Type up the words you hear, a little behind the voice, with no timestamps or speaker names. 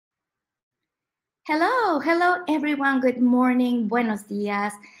Hello everyone. Good morning. Buenos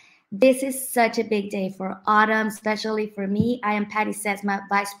dias. This is such a big day for Autumn, especially for me. I am Patty Sesma,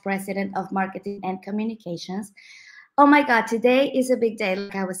 Vice President of Marketing and Communications. Oh my God, today is a big day.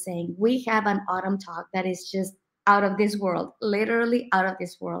 Like I was saying, we have an Autumn talk that is just out of this world, literally out of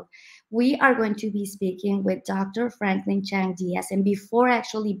this world. We are going to be speaking with Dr. Franklin Chang-Diaz. And before I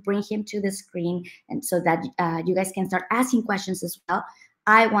actually bring him to the screen, and so that you guys can start asking questions as well,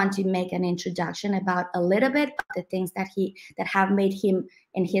 I want to make an introduction about a little bit of the things that have made him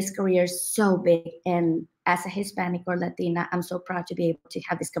in his career so big. And as a Hispanic or Latina, I'm so proud to be able to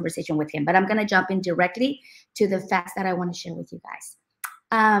have this conversation with him. But I'm going to jump in directly to the facts that I want to share with you guys.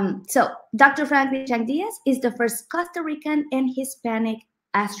 So Dr. Franklin Chang-Diaz is the first Costa Rican and Hispanic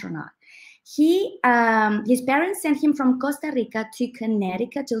astronaut. His parents sent him from Costa Rica to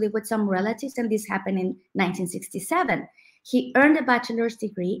Connecticut to live with some relatives, and this happened in 1967. He earned a bachelor's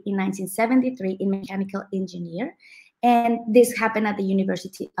degree in 1973 in mechanical engineer, and this happened at the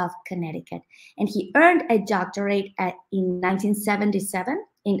University of Connecticut. And he earned a doctorate in 1977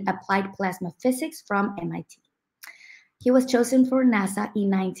 in applied plasma physics from MIT. He was chosen for NASA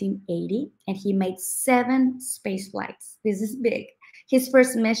in 1980, and he made 7 space flights. This is big. His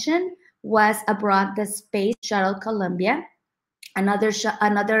first mission was aboard the Space Shuttle Columbia. Another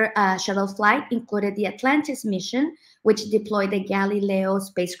shuttle flight included the Atlantis mission, which deployed the Galileo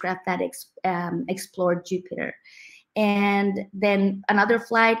spacecraft that explored Jupiter. And then another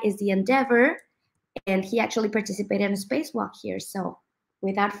flight is the Endeavour, and he actually participated in a spacewalk here. So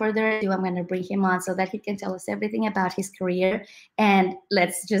without further ado, I'm going to bring him on so that he can tell us everything about his career. And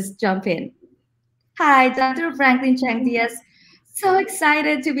let's just jump in. Hi, Dr. Franklin Chang-Diaz. So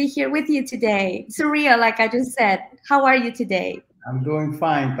excited to be here with you today. Surreal, like I just said. How are you today? I'm doing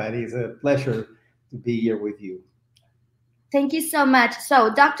fine, Patty. It's a pleasure to be here with you. Thank you so much.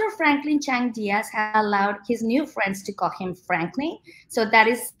 So Dr. Franklin Chang-Diaz has allowed his new friends to call him Franklin. So that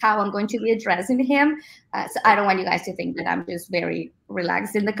is how I'm going to be addressing him. So I don't want you guys to think that I'm just very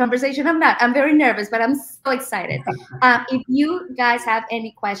relaxed in the conversation. I'm not. I'm very nervous, but I'm so excited. If you guys have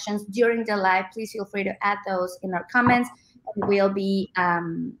any questions during the live, please feel free to add those in our comments. And we'll be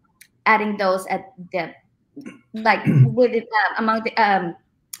adding those at the among the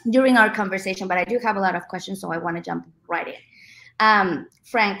during our conversation. But I do have a lot of questions, so I want to jump right in.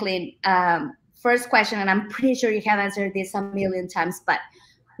 Franklin, first question, and I'm pretty sure you have answered this a million times, but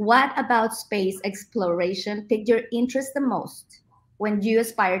what about space exploration piqued your interest the most when you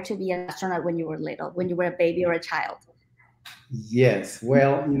aspired to be an astronaut when you were little, when you were a baby or a child? Yes,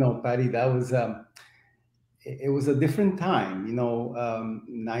 well, Patty, that was it was a different time.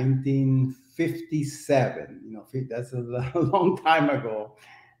 1957. That's a long time ago.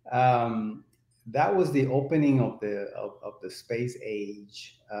 That was the opening of the space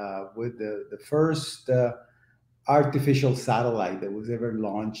age with the first artificial satellite that was ever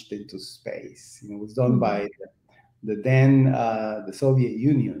launched into space. It was done by the Soviet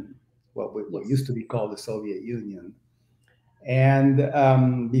Union, what used to be called the Soviet Union.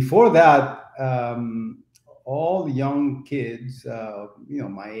 And before that, all young kids,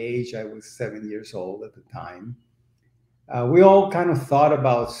 my age, I was 7 years old at the time. We all kind of thought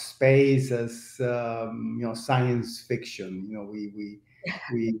about space as science fiction. We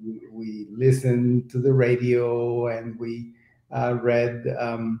listened to the radio, and we read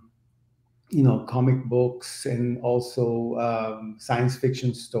comic books, and also science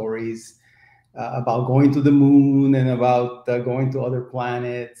fiction stories about going to the moon and about going to other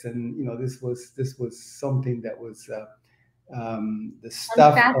planets. And this was something that was the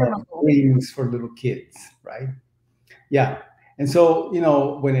stuff of dreams for little kids, right? Yeah. And so,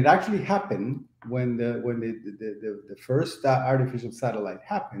 when it actually happened, when the first artificial satellite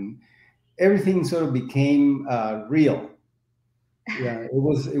happened, everything sort of became real. Yeah, it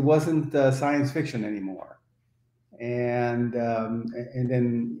wasn't science fiction anymore. And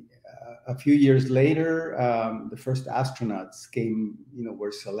then a few years later, the first astronauts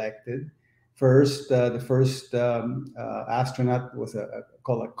were selected. First, the first astronaut was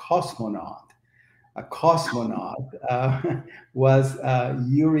called a cosmonaut. A cosmonaut was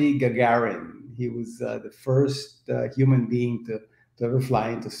Yuri Gagarin. He was the first human being to ever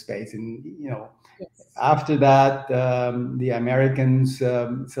fly into space. And after that, the Americans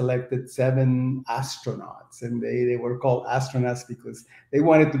selected 7 astronauts, and they were called astronauts because they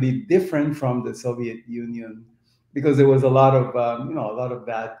wanted to be different from the Soviet Union, because there was a lot of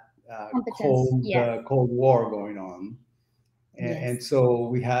that Cold War going on, and so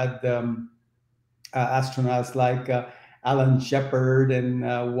we had astronauts like Alan Shepard and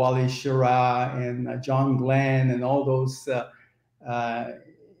Wally Schirra and John Glenn and all those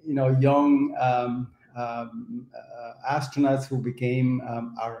young astronauts who became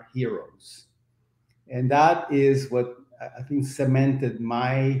our heroes. And that is what I think cemented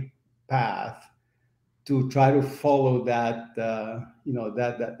my path to try to follow that,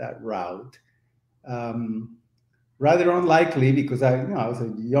 that route. Rather unlikely, because I was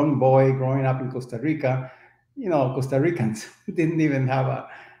a young boy growing up in Costa Rica. Costa Ricans didn't even have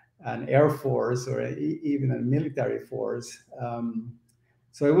an air force or even a military force.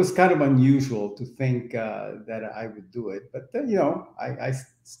 So it was kind of unusual to think that I would do it. But, I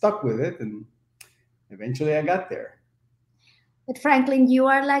stuck with it, and eventually I got there. But Franklin, you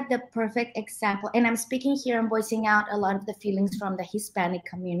are like the perfect example. And I'm speaking here and voicing out a lot of the feelings from the Hispanic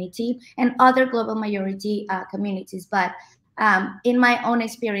community and other global majority communities. But in my own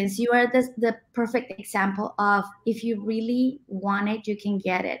experience, you are the perfect example of, if you really want it, you can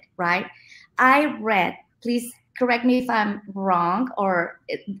get it, right? I read, please correct me if I'm wrong or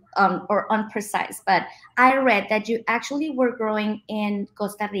unprecise, but I read that you actually were growing in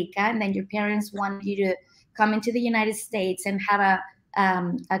Costa Rica, and then your parents wanted you to come into the United States and have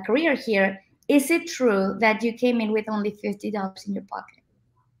a career here. Is it true that you came in with only $50 in your pocket?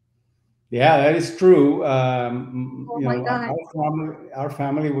 Yeah, that is true. Oh my God. Our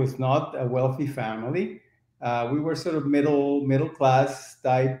family was not a wealthy family. We were sort of middle class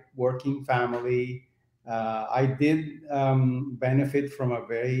type working family. I did benefit from a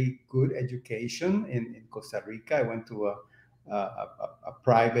very good education in Costa Rica. I went to a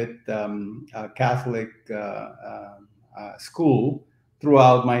private Catholic school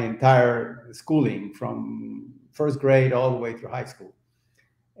throughout my entire schooling, from first grade all the way through high school.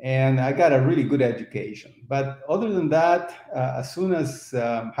 And I got a really good education. But other than that, as soon as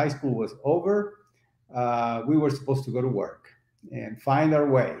high school was over, we were supposed to go to work and find our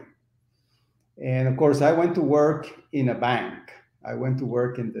way. And of course, I went to work in a bank. I went to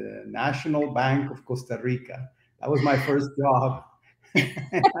work in the National Bank of Costa Rica. That was my first job.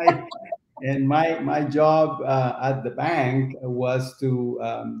 And my job at the bank was to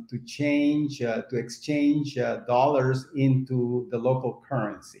exchange dollars into the local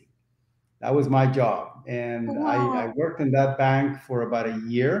currency. That was my job, and Wow. I worked in that bank for about a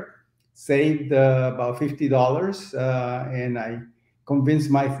year, saved about $50, and I convinced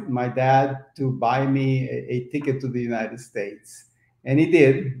my dad to buy me a ticket to the United States, and he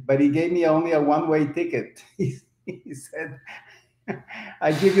did, but he gave me only a one-way ticket. He said,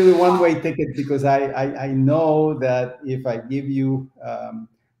 I give you the one-way ticket because I know that if I give you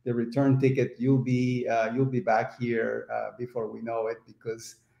the return ticket, you'll be back here before we know it,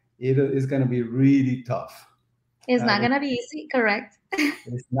 because it is going to be really tough. It's not going to be easy, correct?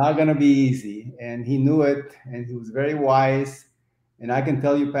 It's not going to be easy, and he knew it, and he was very wise. And I can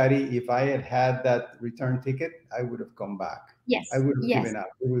tell you, Patty, if I had had that return ticket, I would have come back. Yes. I would have given up.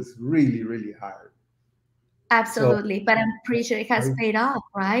 It was really, really hard. Absolutely. So, but I'm pretty sure it has paid off,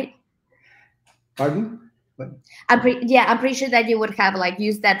 right? Pardon? I'm pretty sure that you would have like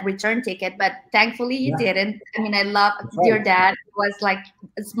used that return ticket, but thankfully you didn't. I mean, I love your dad. It was like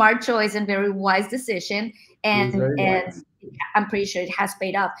a smart choice and very wise decision, and I'm pretty sure it has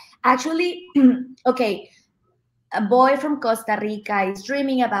paid off. Actually, okay, a boy from Costa Rica is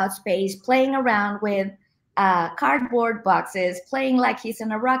dreaming about space, playing around with cardboard boxes, playing like he's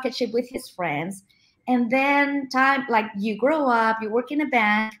in a rocket ship with his friends, and then like you grow up, you work in a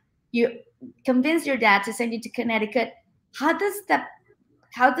bank, you convince your dad to send you to Connecticut. How does the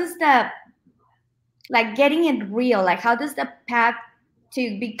like getting it real, like how does the path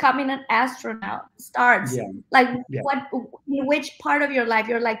to becoming an astronaut starts? Like in which part of your life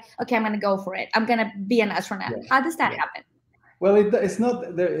you're like, okay, I'm gonna go for it, I'm gonna be an astronaut? How does that happen? Well, it's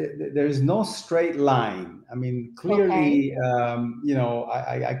not there's no straight line. I mean, clearly,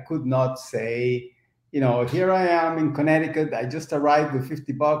 I could not say, here I am in Connecticut. I just arrived with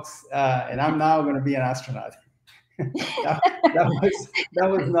 $50, and I'm now going to be an astronaut.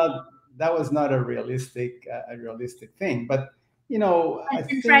 that was not a realistic thing. But I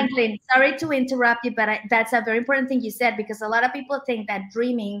think, Franklin, sorry to interrupt you, but that's a very important thing you said, because a lot of people think that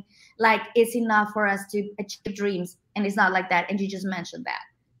dreaming like is enough for us to achieve dreams, and it's not like that. And you just mentioned that.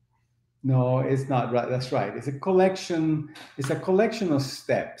 No, it's not right. That's right. It's a collection. It's a collection of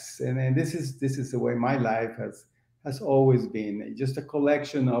steps, and this is the way my life has always been. Just a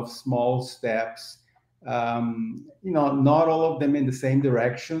collection of small steps. Not all of them in the same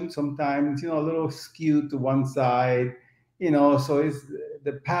direction. Sometimes, a little skewed to one side. So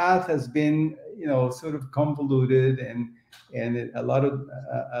the path has been, sort of convoluted and a lot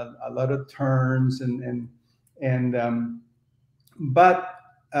of turns but.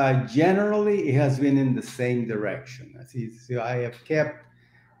 Generally, it has been in the same direction. So I have kept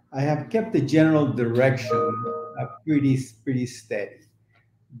I have kept the general direction pretty steady.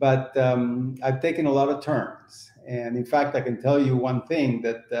 But I've taken a lot of turns. And in fact, I can tell you one thing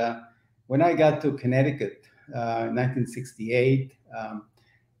that when I got to Connecticut in 1968,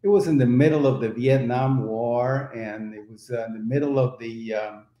 it was in the middle of the Vietnam War, and it was in the middle of the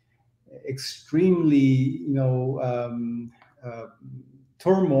extremely, uh,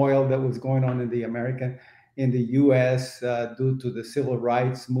 turmoil that was going on in the U.S. Due to the civil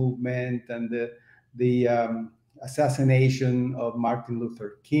rights movement and the assassination of Martin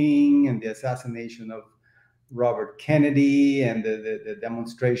Luther King and the assassination of Robert Kennedy and the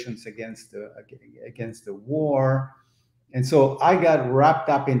demonstrations against the war. And so I got wrapped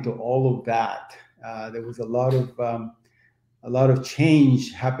up into all of that. There was a lot of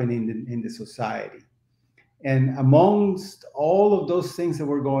change happening in the society. And amongst all of those things that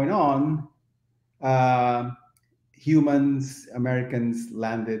were going on, uh, Americans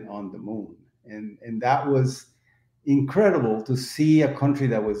landed on the moon. And that was incredible to see a country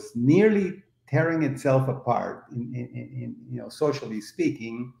that was nearly tearing itself apart, socially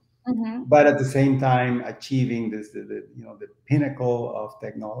speaking, Mm-hmm. but at the same time achieving the pinnacle of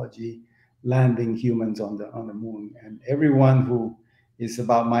technology, landing humans on the moon. And everyone who is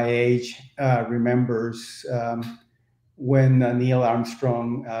about my age remembers when Neil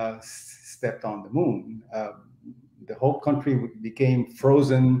Armstrong stepped on the moon. The whole country became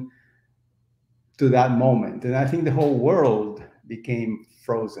frozen to that moment, and I think the whole world became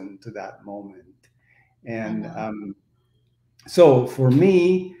frozen to that moment. I And know. so for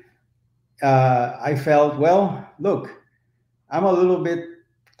me, I felt, well, look, I'm a little bit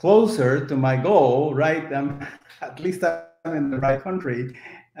closer to my goal, right? At least I'm in the right country,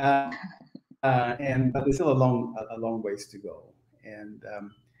 and but there's still a long ways to go.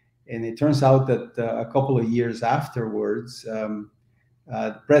 And it turns out that a couple of years afterwards,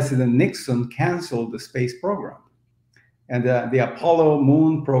 President Nixon canceled the space program, and the Apollo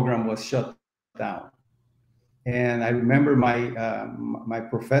moon program was shut down. And I remember my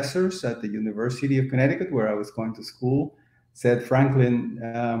professors at the University of Connecticut, where I was going to school, said, Franklin,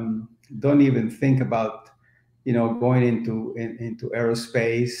 don't even think about going into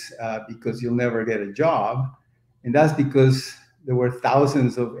aerospace because you'll never get a job. And that's because there were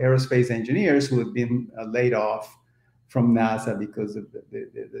thousands of aerospace engineers who had been laid off from NASA because of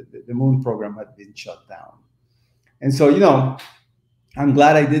the moon program had been shut down. And so, I'm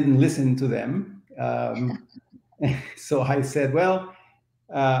glad I didn't listen to them. So I said, well,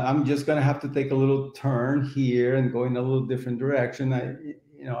 I'm just going to have to take a little turn here and go in a little different direction.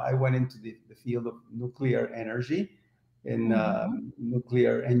 I went into the field of nuclear energy in Mm-hmm.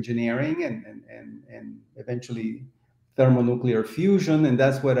 nuclear engineering and eventually thermonuclear fusion. And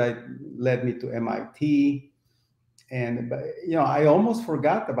that's what led me to MIT. And, I almost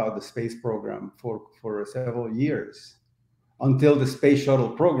forgot about the space program for several years until the space shuttle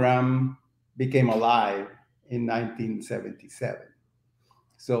program became alive in 1977.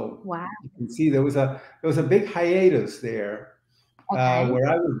 So Wow. you can see there was a big hiatus there Okay. where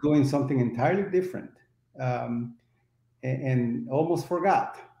I was doing something entirely different, um, and almost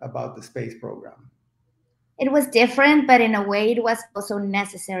forgot about the space program. It was different, but in a way, it was also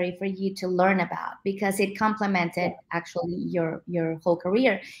necessary for you to learn about because it complemented actually your whole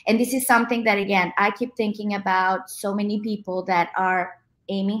career. And this is something that again I keep thinking about. So many people that are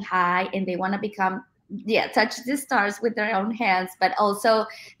aiming high and they want to become, yeah, touch the stars with their own hands, but also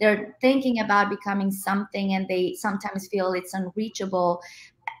they're thinking about becoming something and they sometimes feel it's unreachable.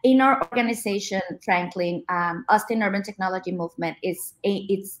 In our organization, Franklin, Austin Urban Technology Movement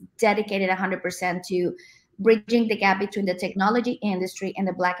it's dedicated 100% to bridging the gap between the technology industry and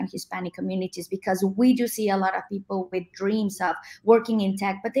the Black and Hispanic communities, because we do see a lot of people with dreams of working in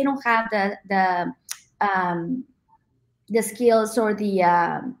tech, but they don't have um, the skills or the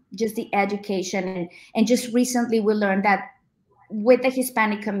just the education. And just recently, we learned that with the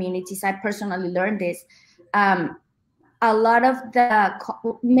Hispanic communities, I personally learned this. Um, a lot of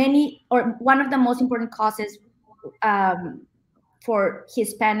many or one of the most important causes um, for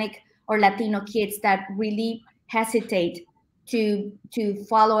Hispanic or Latino kids that really hesitate to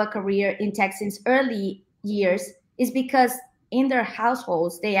follow a career in tech since early years is because in their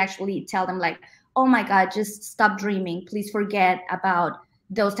households they actually tell them like, oh my god, just stop dreaming, please forget about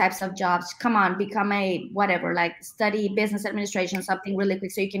those types of jobs, come on, become a whatever, like study business administration, something really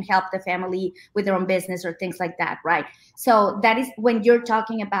quick so you can help the family with their own business or things like that, right? So that is when you're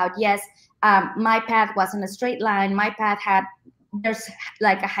talking about, yes, my path wasn't a straight line, my path had, there's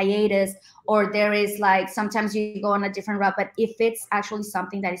like a hiatus, or there is like sometimes you go on a different route, but if it's actually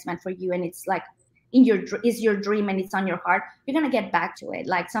something that is meant for you and it's like is your dream and it's on your heart, you're gonna get back to it.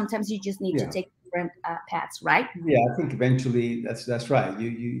 Like sometimes you just need to Yeah. take different paths, right? Yeah, I think eventually that's right.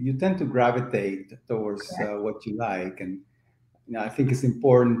 You tend to gravitate towards Correct. what you like, and I think it's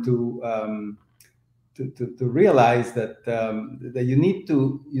important to realize that you need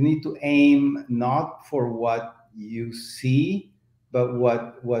to aim not for what you see, but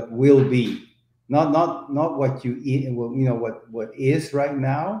what will be, not what what is right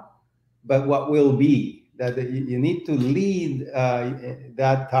now, but what will be. That you need to lead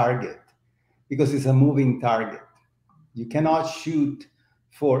that target, because it's a moving target. You cannot shoot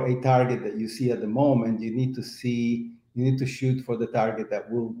for a target that you see at the moment. You need to shoot for the target that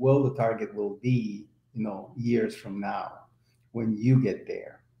the target will be, years from now, when you get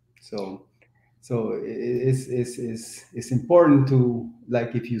there. So it's important to,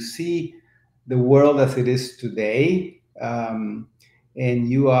 like, if you see the world as it is today, and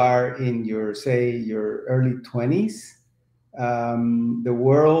you are in your early 20s, the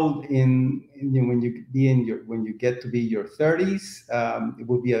world when you get to be your 30s, it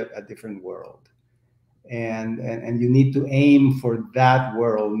will be a different world, and you need to aim for that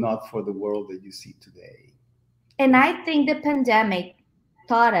world, not for the world that you see today. And I think the pandemic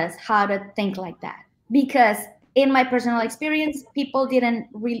taught us how to think like that, because in my personal experience, people didn't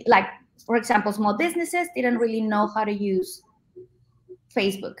really, like, for example, small businesses didn't really know how to use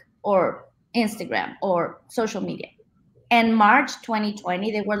Facebook or Instagram or social media. And March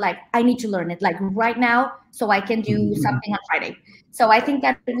 2020, they were like, I need to learn it like right now so I can do Mhm. something on Friday. So I think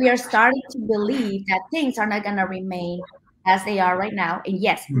that we are starting to believe that things are not going to remain as they are right now. And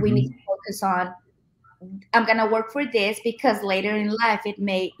yes, we need to Mhm. focus on, I'm going to work for this because later in life it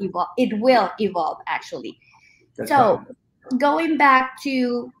may evolve. It will evolve, actually. That's right. So going back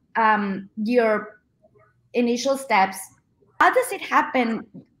to your initial steps, how does it happen?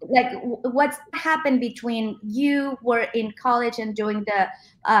 Like, what's happened between you were in college and doing the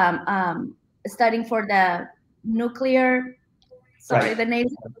studying for the nuclear, sorry, Right. the name,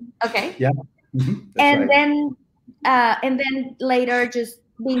 okay, Yeah. That's and right. then later just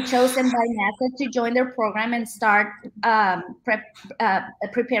being chosen by NASA to join their program and start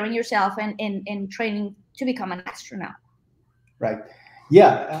preparing yourself and training to become an astronaut. Right.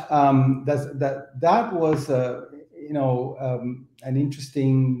 Yeah. That was an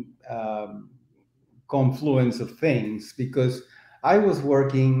interesting confluence of things, because I was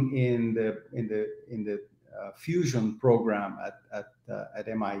working in the fusion program at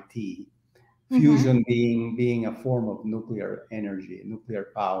MIT. Mm-hmm. Fusion being a form of nuclear energy, nuclear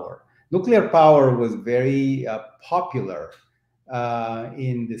power. Nuclear power was very popular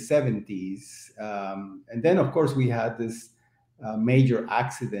in the 70s. And then, of course, we had this major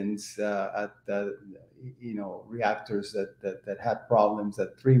accidents at reactors that had problems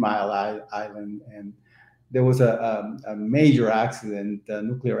at 3 Mile Island. And there was a major accident, a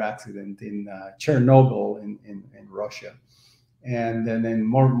nuclear accident in Chernobyl in Russia. And then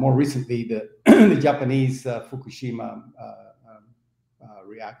more recently, the Japanese Fukushima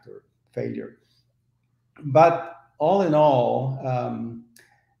reactor failure. But all in all,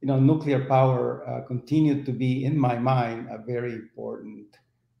 nuclear power continued to be, in my mind, a very important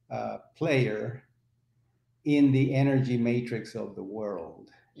player in the energy matrix of the world.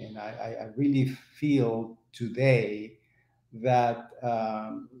 And I really feel today that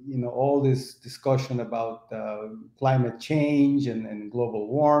all this discussion about climate change and global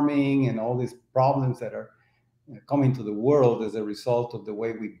warming and all these problems that are coming to the world as a result of the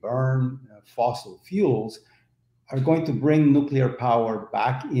way we burn fossil fuels are going to bring nuclear power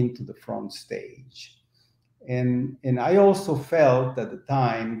back into the front stage. And I also felt at the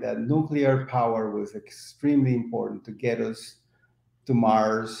time that nuclear power was extremely important to get us to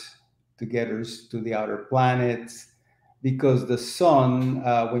Mars, to get us to the outer planets, because the sun,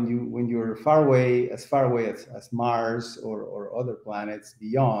 when you're far away as Mars or other planets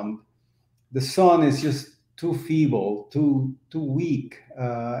beyond, the sun is just too feeble, too weak,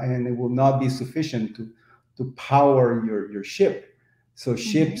 and it will not be sufficient to power your ship. So Mm-hmm.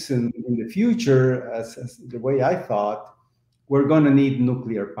 ships in the future, as the way I thought, we're going to need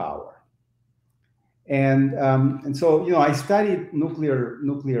nuclear power. And so I studied nuclear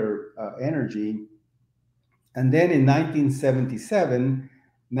energy, and then in 1977,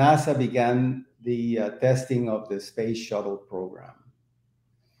 NASA began the testing of the space shuttle program.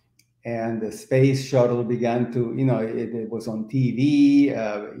 And the space shuttle began to, it was on TV,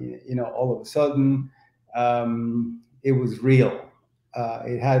 all of a sudden, it was real.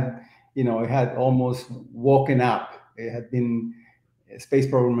 It had almost woken up. Space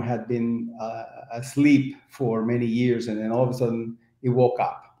program had been asleep for many years, and then all of a sudden it woke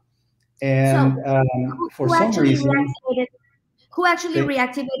up. So And for who some actually reason, reactivated? Who actually they,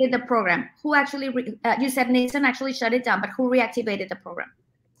 reactivated the program? Who actually? You said Nixon actually shut it down, but who reactivated the program?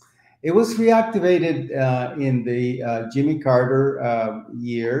 it was reactivated in the Jimmy Carter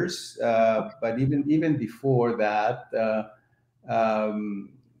years, but even before that, um,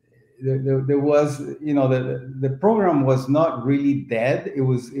 there was, the program was not really dead. It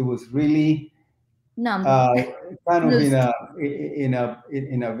was really Numb, uh, kind of in loose. a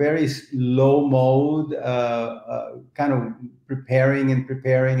very low mode, kind of preparing and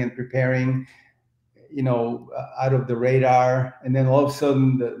preparing and preparing, out of the radar, and then all of a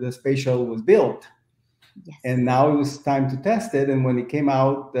sudden the space shuttle was built, Yes. and now it was time to test it. And when it came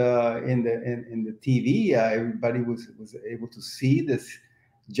out in the TV, everybody was able to see this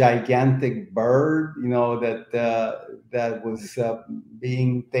gigantic bird, that was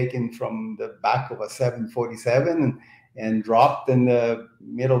being taken from the back of a 747 and dropped in the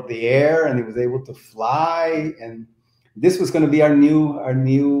middle of the air, and it was able to fly. And this was going to be our new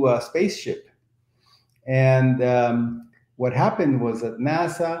spaceship. And what happened was that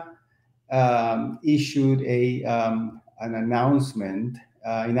NASA issued an announcement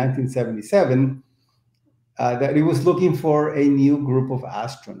in 1977 that it was looking for a new group of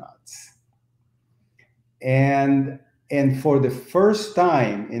astronauts. And for the first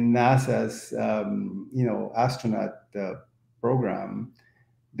time in NASA's astronaut program,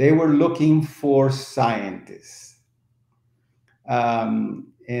 they were looking for scientists.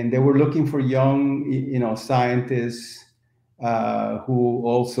 And they were looking for young, scientists who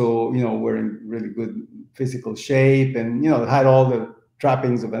also, were in really good physical shape and, had all the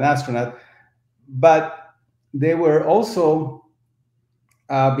trappings of an astronaut. But they were also,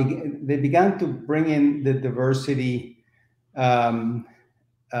 they began to bring in the diversity that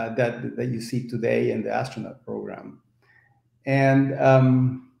you see today in the astronaut program. And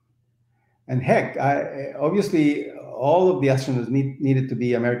heck, obviously, all of the astronauts needed to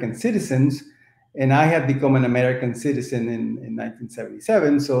be American citizens, and I had become an American citizen in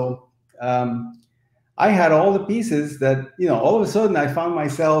 1977. So I had all the pieces that, all of a sudden I found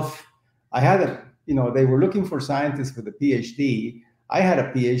myself, they were looking for scientists with a PhD. I had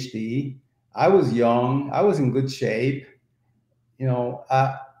a PhD. I was young. I was in good shape.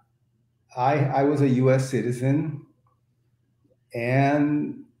 I was a U.S. citizen,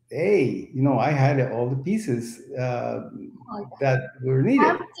 and hey, I had all the pieces that were I'm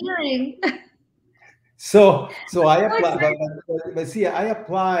needed. tearing. So I So applied, excited. but see, I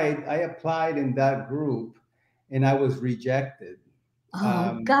applied in that group, and I was rejected, Oh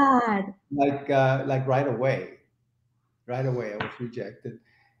um, God. like right away. Right away, I was rejected,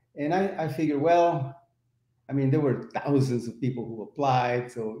 and I figured, well, I mean, there were thousands of people who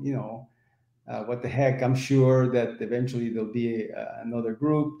applied, so what the heck? I'm sure that eventually there'll be another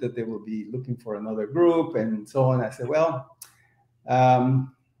group, that they will be looking for another group, and so on. I said, well,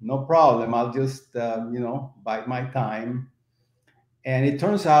 no problem. I'll just, bide my time. And it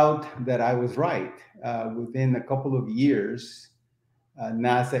turns out that I was right. Within a couple of years,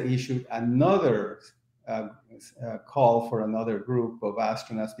 NASA issued another call for another group of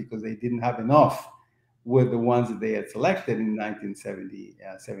astronauts because they didn't have enough with the ones that they had selected in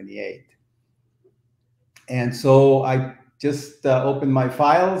 1978. And so I just opened my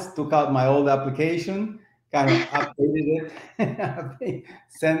files, took out my old application, kind of updated it,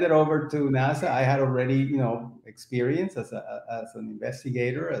 sent it over to NASA. I had already, experience as an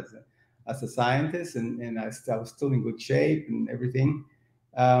investigator, as a scientist, and I was still in good shape and everything.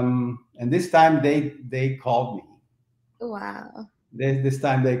 And this time they called me. Wow. This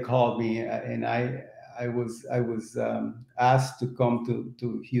time they called me, and I was asked to come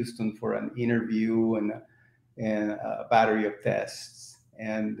to Houston for an interview and a battery of tests.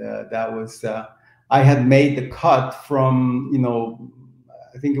 And that was, I had made the cut from,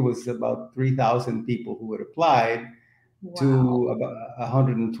 I think it was about 3,000 people who had applied Wow. to about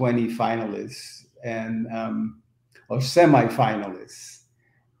 120 finalists or semi-finalists.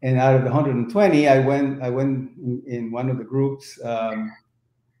 And out of the 120, I went in one of the groups,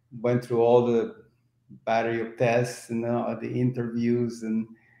 went through all the battery of tests and the interviews, and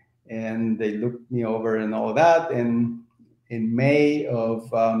they looked me over and all that. And in May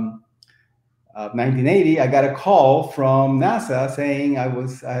of 1980, I got a call from NASA saying I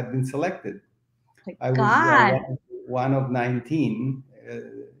had been selected. My I was God. one of 19.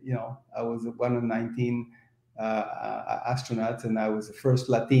 I was one of 19 astronauts, and I was the first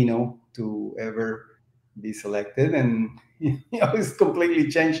Latino to ever be selected. And it's completely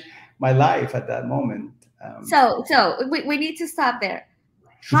changed my life at that moment. So we need to stop there.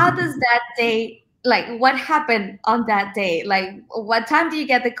 How does that day like what happened on that day? Like, what time did you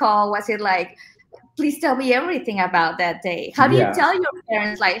get the call? Was it like, please tell me everything about that day? How do you Yeah. tell your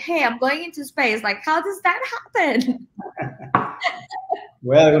parents, like, hey, I'm going into space? Like, how does that happen?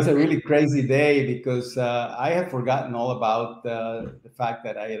 Well, it was a really crazy day because I had forgotten all about the fact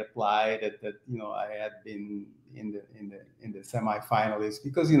that I had applied, that I had been in the semifinalists,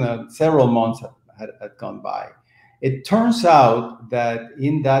 because several months had gone by. It turns out that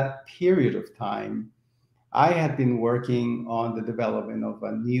in that period of time, I had been working on the development of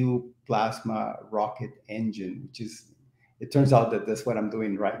a new plasma rocket engine, which is, it turns out that that's what I'm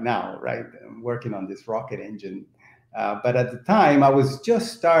doing right now, right? I'm working on this rocket engine. But at the time, I was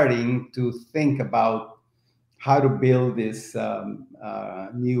just starting to think about how to build this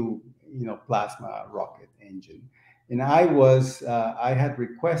new, plasma rocket engine. And I had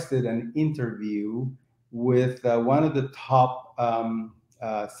requested an interview with one of the top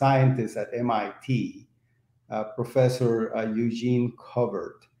scientists at MIT, Professor Eugene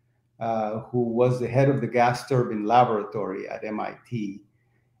Covert, who was the head of the gas turbine laboratory at MIT.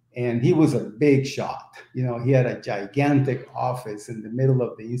 And he was a big shot. He had a gigantic office in the middle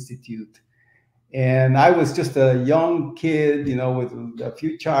of the institute. And I was just a young kid, with a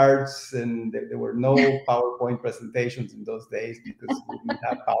few charts, and there were no PowerPoint presentations in those days because we didn't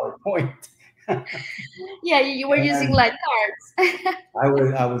have PowerPoint. Yeah, you were using And like cards.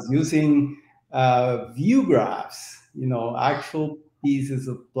 I was using view graphs, actual pieces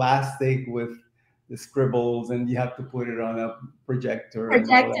of plastic with the scribbles, and you have to put it on a projector and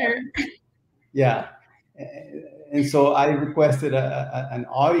all that. Projector. Yeah. And so I requested an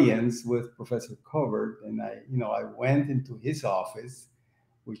audience with Professor Covert, and I went into his office,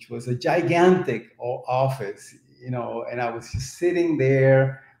 which was a gigantic office, and I was just sitting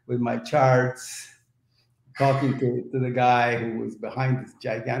there with my charts, talking to the guy who was behind this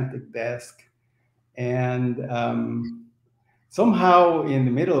gigantic desk. And somehow, in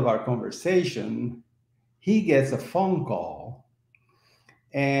the middle of our conversation, he gets a phone call,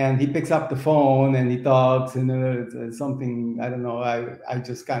 and he picks up the phone and he talks, and it's something, I don't know. I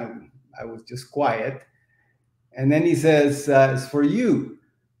just I was just quiet. And then he says, it's for you.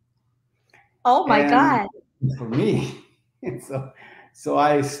 Oh my And God. it's for me. And so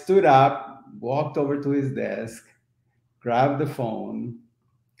I stood up, walked over to his desk, grabbed the phone,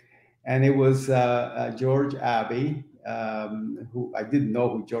 and it was George Abbey, who I didn't know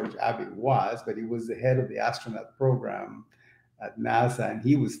who George Abbey was, but he was the head of the astronaut program at NASA, and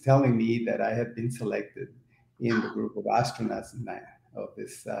he was telling me that I had been selected in the group of astronauts of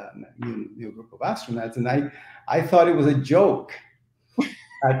this new group of astronauts, and I thought it was a joke.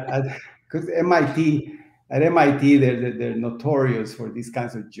 Because at MIT, they're notorious for these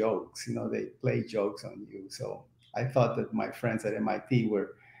kinds of jokes. They play jokes on you. So I thought that my friends at MIT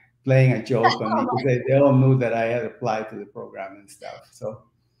were playing a joke on me, because they all knew that I had applied to the program and stuff. So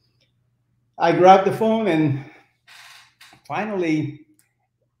I grabbed the phone, and finally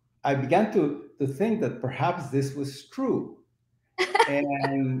I began to think that perhaps this was true.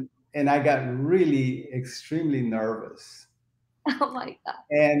 And I got really extremely nervous, Oh my God.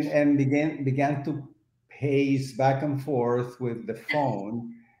 and began to pace back and forth with the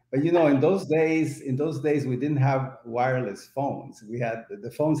phone. But in those days we didn't have wireless phones. We had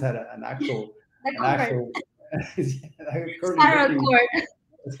the phones had The an cord. actual curly Spiral looking cord.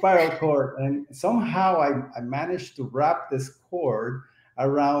 spiral cord, and somehow I managed to wrap this cord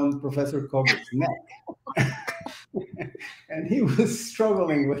around Professor Covert's neck. And he was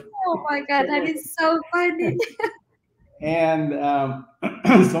struggling with Oh my God, that is so funny. and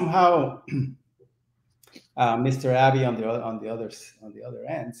somehow Mr. Abbey on the other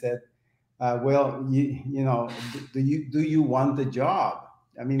end said, "Well, do you want the job?"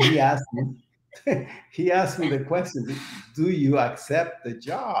 I mean, he asked me he asked me the question, "Do you accept the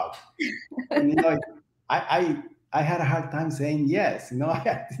job?" And I had a hard time saying yes.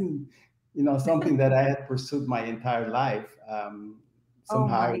 I didn't, something that I had pursued my entire life. Oh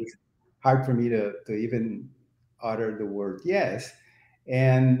Somehow my. it's hard for me to even utter the word yes.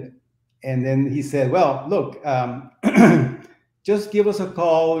 And and then he said, "Well, look, just give us a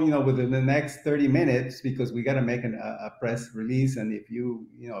call, within the next 30 minutes, because we got to make a press release. And if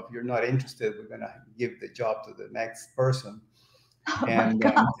you're not interested, we're going to give the job to the next person." Oh my And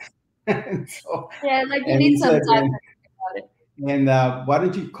God. and so Yeah, like you and he need some said, time to think about it. why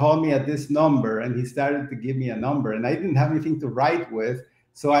don't you call me at this number? And he started to give me a number, and I didn't have anything to write with,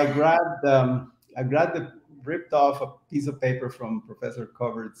 so I grabbed the ripped off a piece of paper from Professor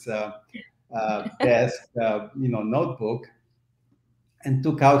Covert's desk, notebook, and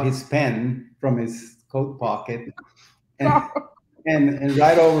took out his pen from his coat pocket, and, and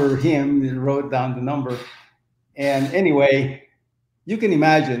right over him, he wrote down the number. And anyway, you can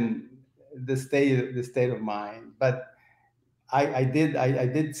imagine the state of mind. But I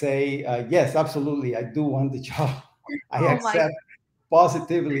did say yes, absolutely, I do want the job. I Oh my, accept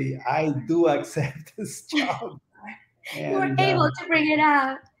positively. I do accept this job, you were and able to bring it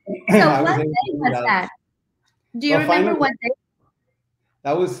out. So I what was able day to do was that. that? Do you Well, remember finally, what day?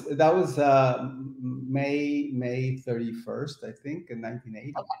 that was May 31st, I think, in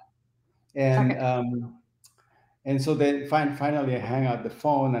 1980, and Okay. so then finally I hang out the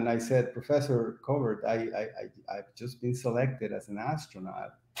phone and I said, Professor Covert, I've just been selected as an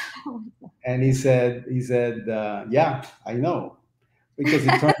astronaut. And he said, yeah, I know, because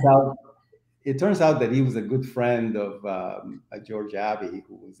it turns out that he was a good friend of George Abbey,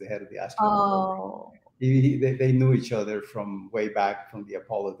 who was the head of the astronaut program. Oh, They knew each other from way back from the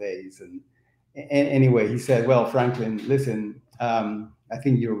Apollo days. And anyway, he said, well, Franklin, listen, I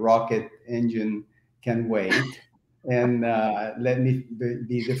think your rocket engine can wait. And let me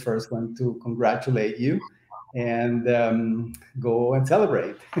be the first one to congratulate you and go and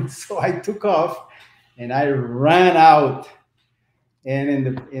celebrate. So I took off and I ran out.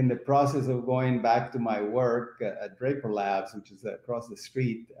 And in the process of going back to my work at Draper Labs, which is across the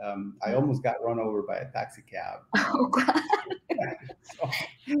street, I almost got run over by a taxi cab. oh God. So,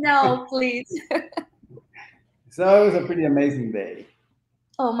 No, please. so it was a pretty amazing day.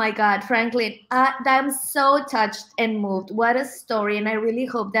 Oh my God, Franklin, I'm so touched and moved. What a story. And I really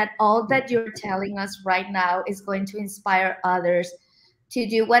hope that all that you're telling us right now is going to inspire others to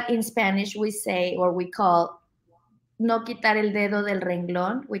do what in Spanish we say or we call no quitar el dedo del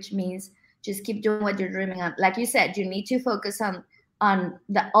renglón, which means just keep doing what you're dreaming of. Like you said, you need to focus on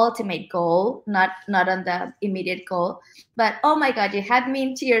the ultimate goal, not on the immediate goal. But oh my God, you had me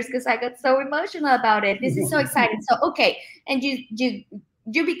in tears because I got so emotional about it. This is so exciting. So okay, and you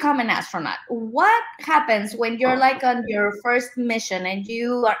become an astronaut. What happens when you're like on your first mission and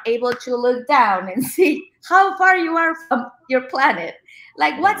you are able to look down and see how far you are from your planet?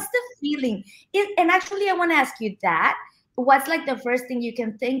 Like, Yeah. what's the feeling? And actually, I want to ask you that. What's like the first thing you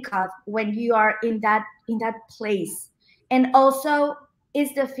can think of when you are in that place? And also,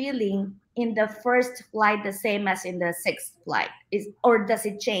 is the feeling in the first flight the same as in the sixth flight? Is or does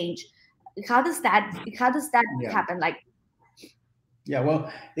it change? How does that Yeah. happen? Like, Yeah. Well,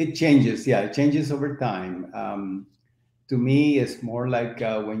 it changes. Yeah, it changes over time. To me, it's more like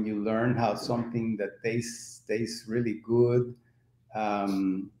when you learn how something that tastes really good,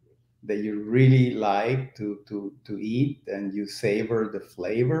 um, that you really like to eat, and you savor the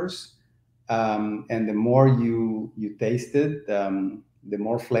flavors. And the more you taste it, the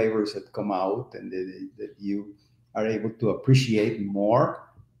more flavors that come out, and that you are able to appreciate more.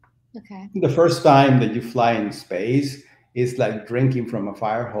 okay. The first time that you fly in space is like drinking from a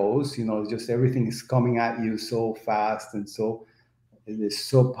fire hose. Just everything is coming at you so fast, and so it is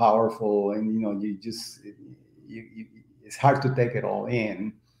so powerful, and it's hard to take it all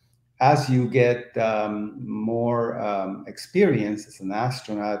in. As you get more experience as an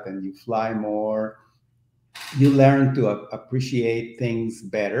astronaut and you fly more, you learn to appreciate things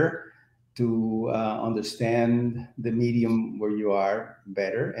better, to understand the medium where you are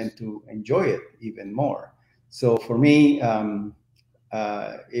better, and to enjoy it even more. So for me,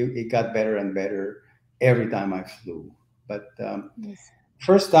 it got better and better every time I flew. But Yes.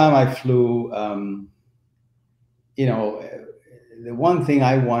 first time I flew, you know, the one thing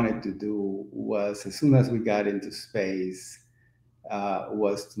I wanted to do was, as soon as we got into space,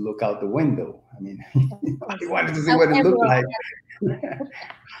 was to look out the window. I mean, Of I course. wanted to see what it looked Everyone. like.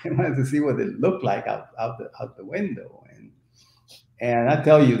 I wanted to see what it looked like out the window. And I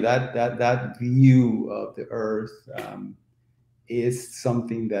tell you, that view of the Earth is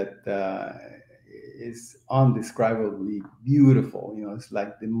something that is undescribably beautiful. It's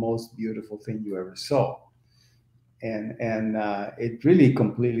like the most beautiful thing you ever saw. And it really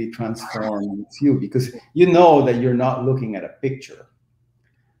completely transforms you, because you know that you're not looking at a picture,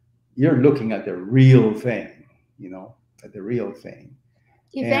 you're looking at the real thing, at the real thing.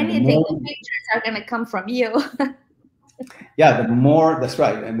 If And the anything, more, the pictures are gonna come from you. yeah, the more, that's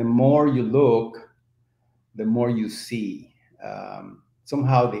right. And the more you look, the more you see.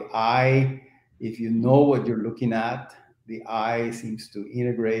 Somehow the eye, if you know what you're looking at, the eye seems to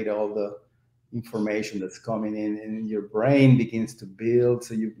integrate all the information that's coming in, and your brain begins to build.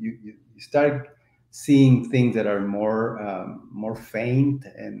 So you start seeing things that are more faint,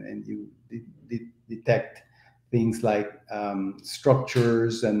 and you detect things like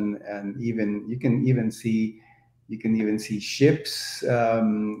structures, and even you can even see ships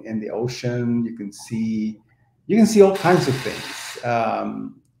in the ocean. You can see all kinds of things.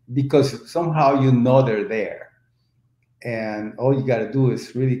 because somehow you know they're there. And all you got to do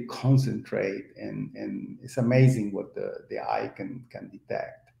is really concentrate, and it's amazing what the eye can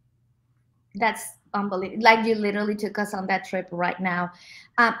detect. That's unbelievable. Like you literally took us on that trip right now.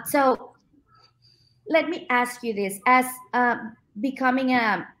 So let me ask you this: as becoming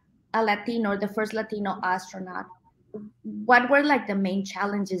a Latino, the first Latino astronaut, what were like the main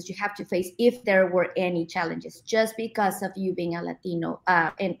challenges you have to face, if there were any challenges, just because of you being a Latino?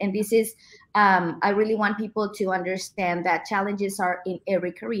 And this is, I really want people to understand that challenges are in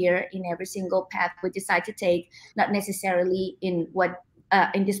every career, in every single path we decide to take, not necessarily in what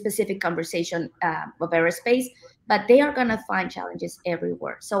in this specific conversation of aerospace, but they are gonna find challenges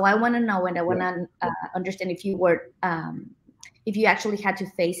everywhere. So I want to know, and I want to understand if you were if you actually had to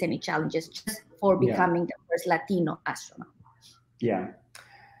face any challenges just for becoming the first Latino astronaut. Yeah.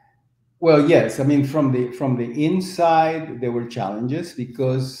 Well, yes. I mean, from the inside, there were challenges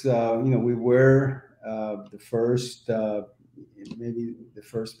because we were the first, maybe the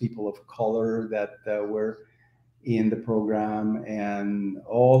first people of color that were in the program, and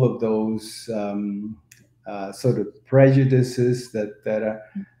all of those sort of prejudices that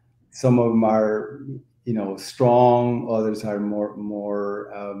some of them are strong, others are more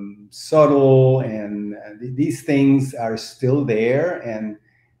subtle, and these things are still there, and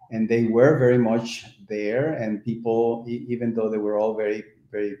they were very much there, and people, even though they were all very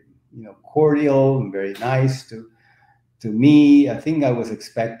very cordial and very nice to me, I think I was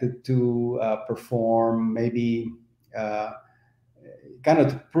expected to perform, maybe kind of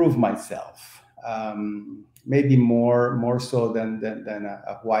to prove myself, maybe more so than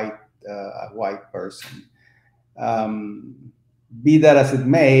a white person. Be that as it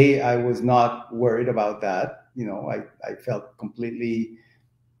may, I was not worried about that. I felt completely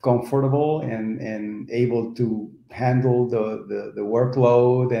comfortable and able to handle the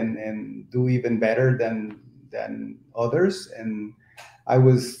workload and do even better than others. And I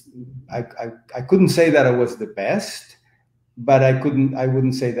couldn't say that I was the best, but I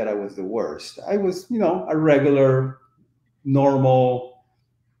wouldn't say that I was the worst. I was, a regular, normal,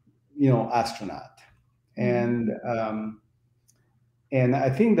 astronaut. And I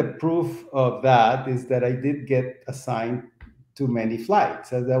think the proof of that is that I did get assigned to many flights.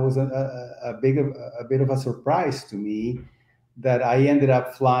 That was a bit of a surprise to me, that I ended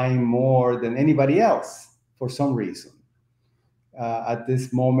up flying more than anybody else for some reason. At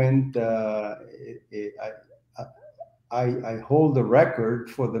this moment, I hold the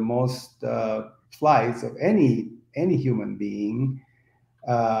record for the most flights of any human being,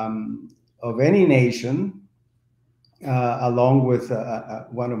 of any nation, along with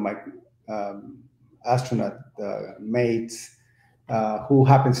one of my astronaut mates, who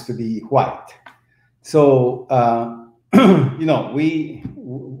happens to be white. So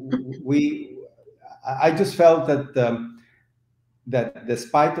I just felt that that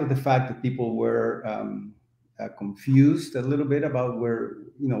despite of the fact that people were confused a little bit about where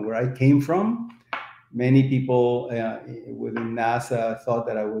I came from. Many people within NASA thought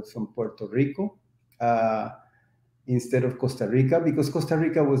that I was from Puerto Rico instead of Costa Rica, because Costa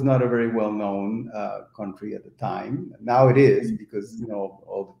Rica was not a very well-known country at the time. Now it is, because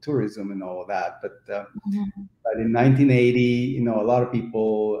all the tourism and all of that. But in 1980, a lot of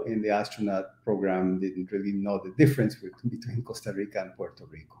people in the astronaut program didn't really know the difference between Costa Rica and Puerto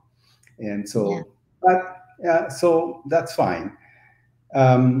Rico, and so. So that's fine.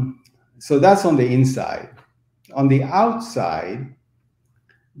 So that's on the inside. On the outside,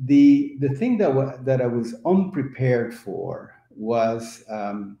 the thing that I was unprepared for was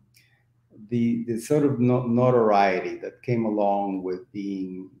the sort of notoriety that came along with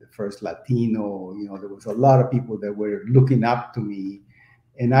being the first Latino. There was a lot of people that were looking up to me,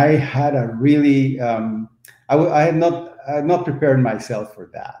 and I had a really I had not prepared myself for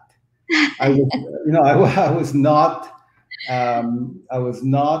that. I was not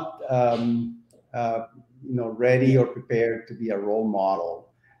ready or prepared to be a role model.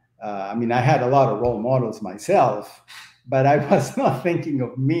 I mean, I had a lot of role models myself, but I was not thinking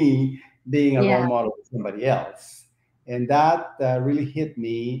of me being a role model for somebody else. And that really hit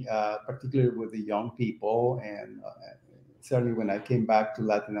me, particularly with the young people, and certainly when I came back to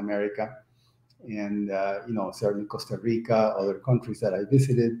Latin America, and certainly Costa Rica, other countries that I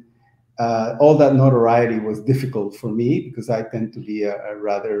visited. All that notoriety was difficult for me, because I tend to be a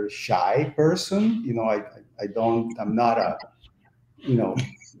rather shy person. I'm not a,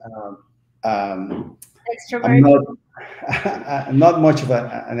 extrovert. I'm not much of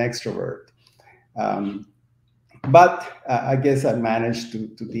an extrovert. But I guess I managed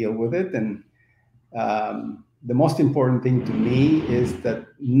to deal with it. And the most important thing to me is that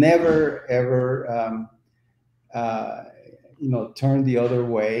never ever turn the other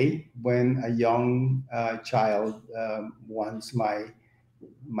way when a young child wants my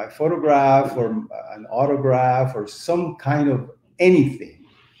photograph or an autograph or some kind of anything.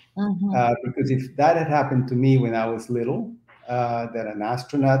 Because if that had happened to me when I was little, that an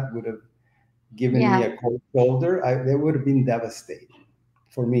astronaut would have given me a cold shoulder, it would have been devastating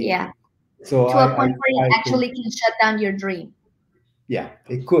for me. Yeah. So to a point where it actually can shut down your dream. Yeah,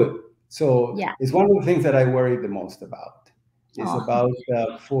 it could. So it's one of the things that I worry the most about. Is about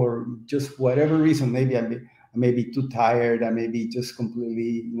for just whatever reason, maybe I may be too tired, I may be just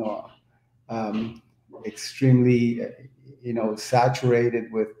completely, extremely,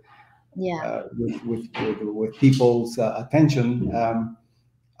 saturated with with people's attention.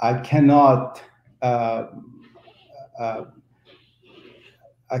 I cannot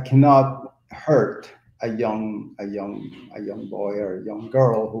hurt a young boy or a young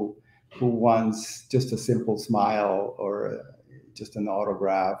girl who wants just a simple smile or just an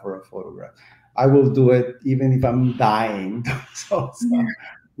autograph or a photograph. I will do it even if I'm dying.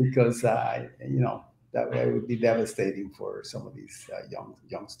 Because that would be devastating for some of these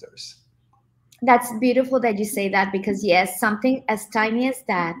youngsters. That's beautiful that you say that, because yes, something as tiny as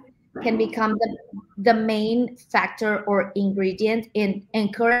that can become the main factor or ingredient in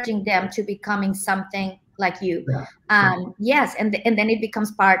encouraging them to becoming something like you. Yes, and then it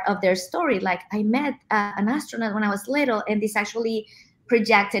becomes part of their story. Like, I met an astronaut when I was little, and this actually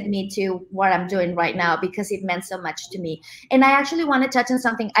projected me to what I'm doing right now because it meant so much to me. And I actually want to touch on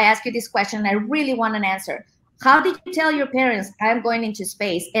something. I asked you this question and I really want an answer. How did you tell your parents I'm going into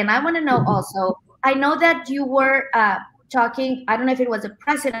space? And I want to know also, I know that you were talking, I don't know if it was the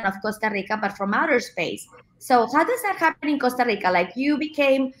president of Costa Rica, but from outer space. So how does that happen in Costa Rica? Like, you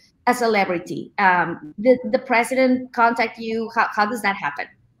became a celebrity. The president contact you. How does that happen?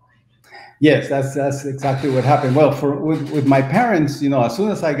 Yes, that's exactly what happened. Well, with my parents, as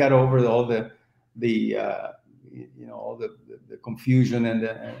soon as I got over all the confusion and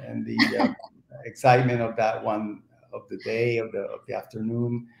the excitement of that one of the day of the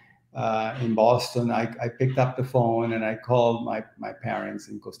afternoon in Boston, I picked up the phone and I called my parents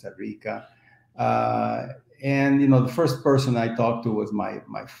in Costa Rica. And the first person I talked to was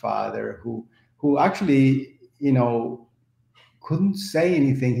my father, who actually couldn't say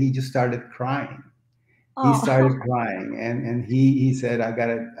anything. He just started crying. He started crying, and he said, I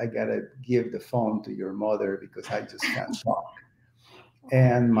gotta give the phone to your mother because I just can't talk.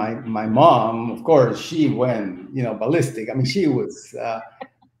 And my mom, of course, she went ballistic. I mean, she was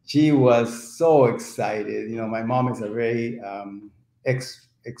so excited. My mom is a very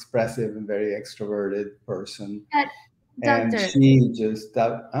expressive and very extroverted person. And she just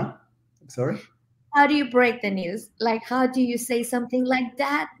sorry? How do you break the news? Like, how do you say something like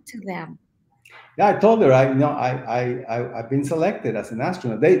that to them? Yeah, I told her I've been selected as an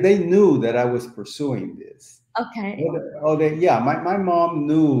astronaut. They knew that I was pursuing this. Okay. My mom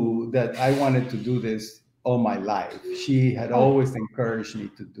knew that I wanted to do this all my life. She had always encouraged me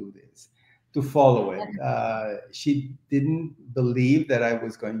to do this, to follow it. She didn't believe that I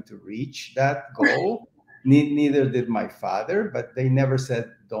was going to reach that goal. Neither did my father, but they never said,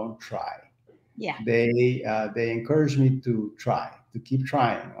 don't try. Yeah. They encouraged me to try, to keep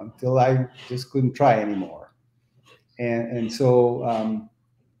trying until I just couldn't try anymore. And so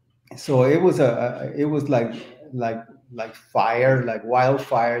so it was like fire, like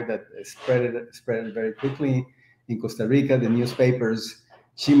wildfire that spread very quickly in Costa Rica. The newspapers.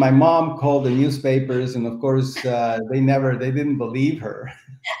 My mom called the newspapers, and of course they didn't believe her.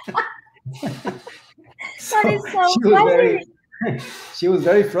 That is so funny. She was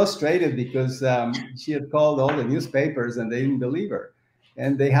very frustrated because she had called all the newspapers and they didn't believe her,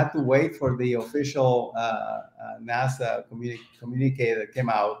 and they had to wait for the official NASA communique that came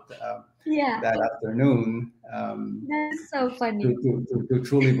out that afternoon. That's so funny. To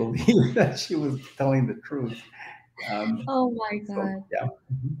truly believe that she was telling the truth. Oh my God. So, yeah.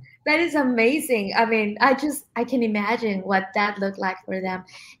 That is amazing. I mean, I can imagine what that looked like for them.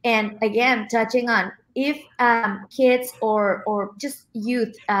 And again, touching on, if kids or just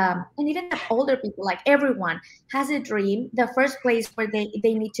youth, and even older people, like everyone has a dream, the first place where they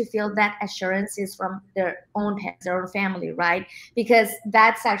need to feel that assurance is from their own heads, their own family, right? Because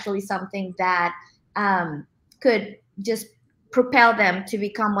that's actually something that could just propel them to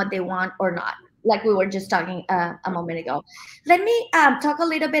become what they want or not, like we were just talking a moment ago. Let me talk a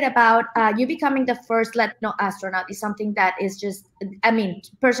little bit about you becoming the first Latino astronaut. Is something that is just, I mean,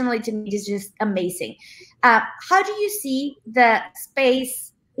 personally to me, is just amazing. How do you see the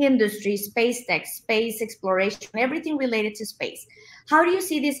space industry, space tech, space exploration, everything related to space. How do you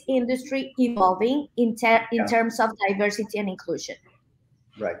see this industry evolving in terms of diversity and inclusion?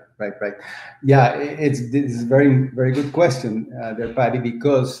 Right. Yeah, this is a very, very good question there, Patty,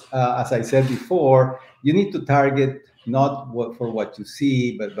 because as I said before, you need to target not what you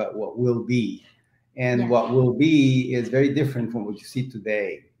see, but what will be. And what will be is very different from what you see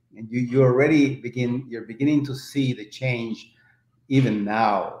today. And you're beginning to see the change even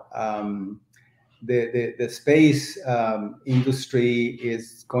now. The space industry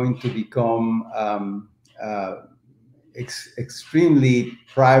is going to become extremely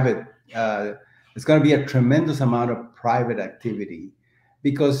private. There's going to be a tremendous amount of private activity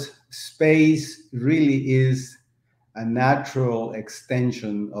because space really is a natural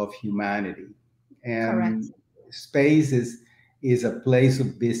extension of humanity. And correct. Space is a place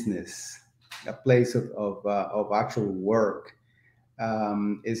of business, a place of actual work.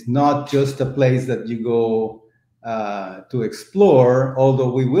 It's not just a place that you go to explore,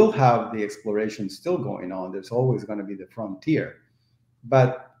 although we will have the exploration still going on. There's always going to be the frontier.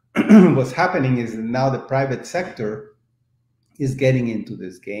 But what's happening is now the private sector is getting into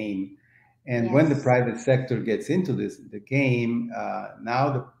this game. And when the private sector gets into the game,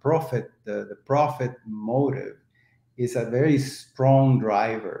 now the profit motive is a very strong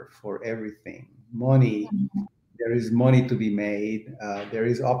driver for everything. Money. There is money to be made. There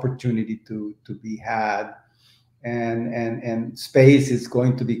is opportunity to be had, and space is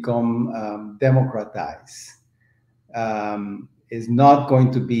going to become democratized. Is not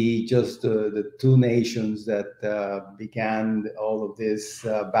going to be just the two nations that began all of this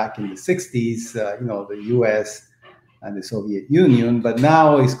back in the 60s, the U.S. and the Soviet Union, but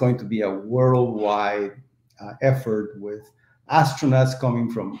now it's going to be a worldwide effort with astronauts coming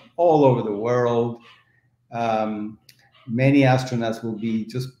from all over the world. Many astronauts will be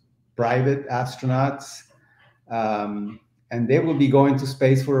just private astronauts, and they will be going to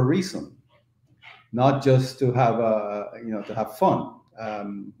space for a reason, not just to have to have fun.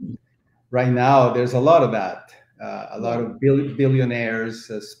 Right now, there's a lot of that. A lot of billionaires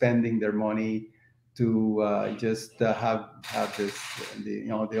spending their money to just have this,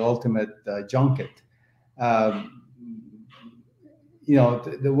 the ultimate junket.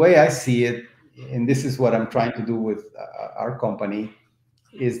 The way I see it, and this is what I'm trying to do with our company,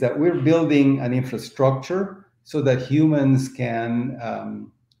 is that we're building an infrastructure so that humans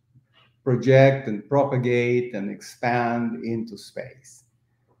can project and propagate and expand into space.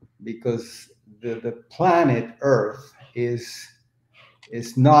 Because the planet Earth is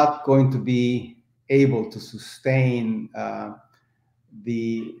not going to be able to sustain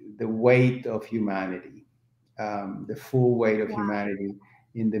the weight of humanity, the full weight of humanity.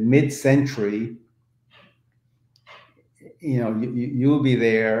 In the mid-century, you'll be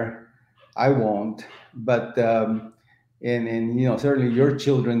there. I won't, but and certainly your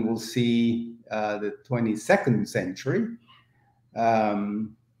children will see the 22nd century,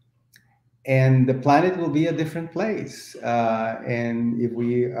 and the planet will be a different place. And if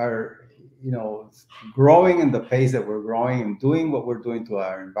we are, growing in the pace that we're growing and doing what we're doing to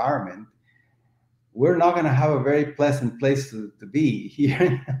our environment, we're not going to have a very pleasant place to be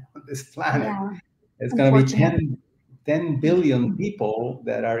here on this planet. Yeah, it's going to be 10 billion people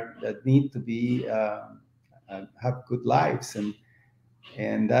that need to be have good lives,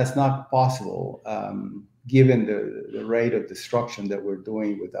 and that's not possible given the rate of destruction that we're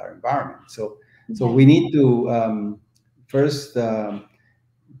doing with our environment. So we need to first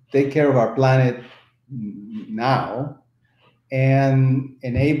take care of our planet now and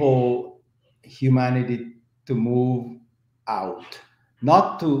enable humanity to move out,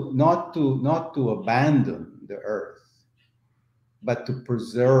 not to abandon the earth, but to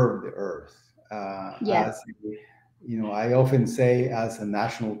preserve the earth. As I often say, as a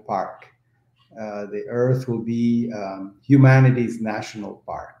national park, the earth will be humanity's national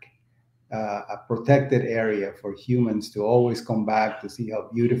park, a protected area for humans to always come back to see how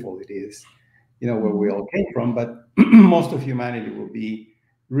beautiful it is, where we all came from. But most of humanity will be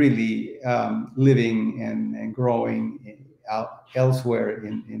really living and growing out elsewhere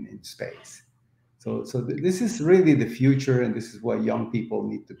in space. So this is really the future, and this is what young people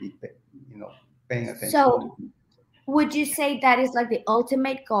need to be, paying attention to. So, would you say that is like the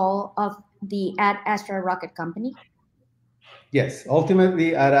ultimate goal of the Ad Astra Rocket Company? Yes,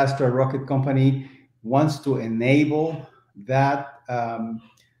 ultimately, Ad Astra Rocket Company wants to enable that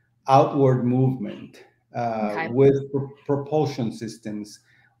outward movement with propulsion systems,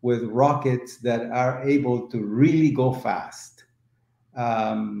 with rockets that are able to really go fast,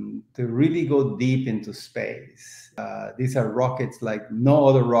 to really go deep into space. These are rockets like no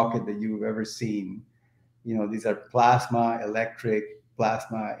other rocket that you've ever seen. You know, these are plasma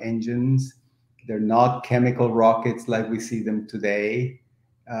engines. They're not chemical rockets like we see them today,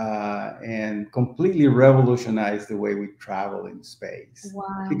 and completely revolutionize the way we travel in space.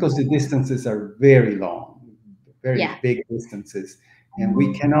 Wow. Because the distances are very long, very big distances, and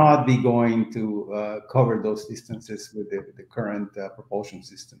we cannot be going to cover those distances with the current propulsion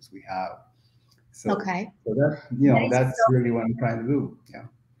systems we have. So, so that, you know, that's really what I'm trying to do. Yeah.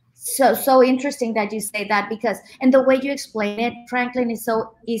 So interesting that you say that, because, and the way you explain it, Franklin, is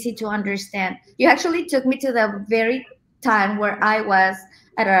so easy to understand. You actually took me to the very time where I was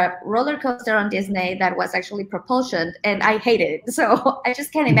at a roller coaster on Disney that was actually propulsion, and I hated it. So I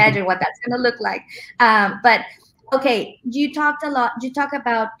just can't imagine what that's going to look like. But okay, you talked a lot. You talk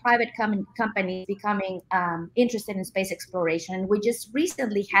about private companies becoming interested in space exploration. We just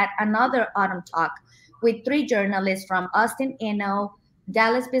recently had another autumn talk with 3 journalists from Austin Inno,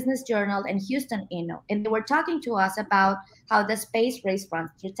 Dallas Business Journal, and Houston Inno, and they were talking to us about how the space race runs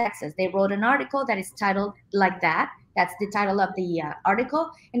through Texas. They wrote an article that is titled like that. That's the title of the article,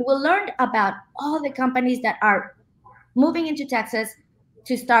 and we learned about all the companies that are moving into Texas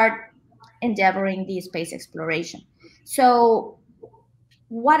to start endeavoring the space exploration. So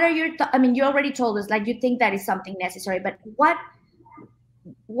what are your I mean, you already told us, like, you think that is something necessary, but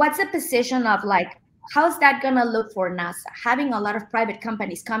what's the position of, like, how's that going to look for NASA? Having a lot of private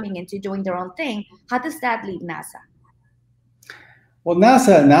companies coming into doing their own thing, how does that leave NASA? Well,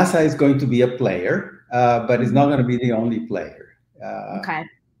 NASA is going to be a player, but it's not going to be the only player. Okay.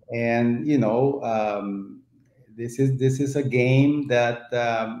 And, you know, this is a game that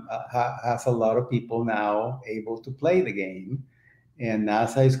has a lot of people now able to play the game, and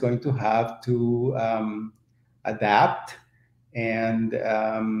NASA is going to have to adapt and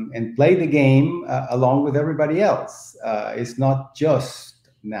play the game along with everybody else. It's not just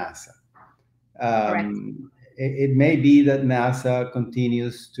NASA. It may be that NASA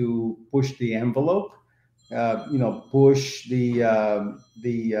continues to push the envelope, you know, push the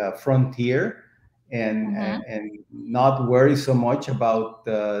frontier, and not worry so much about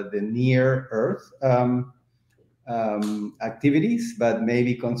the near Earth activities, but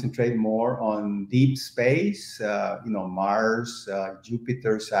maybe concentrate more on deep space, you know, Mars,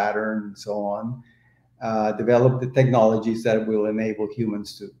 Jupiter, Saturn, and so on. Develop the technologies that will enable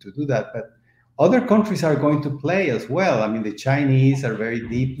humans to do that. But other countries are going to play as well. I mean, the Chinese are very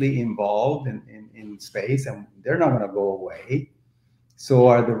deeply involved in space, and they're not going to go away. So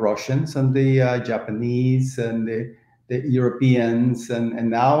are the Russians and the Japanese and the Europeans, and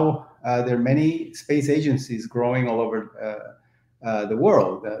now there are many space agencies growing all over the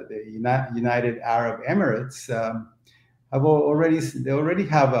world. The United Arab Emirates already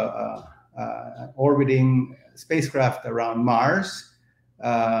have a orbiting spacecraft around Mars.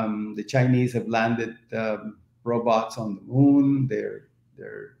 The Chinese have landed robots on the moon. They're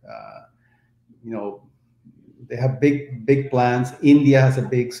you know, they have big plans. India has a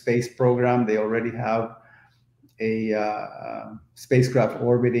big space program. They already have a spacecraft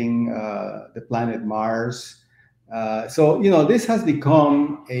orbiting the planet Mars. So, you know, this has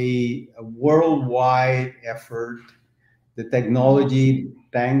become a worldwide effort. The technology,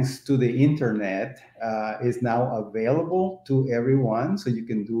 thanks to the internet, is now available to everyone. So you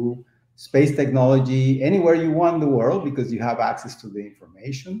can do space technology anywhere you want in the world because you have access to the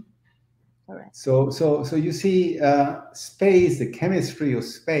information. Correct. So you see, space, the chemistry of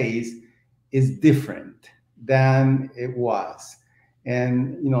space is different than it was.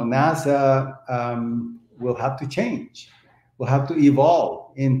 And, you know, NASA will have to change. Will have to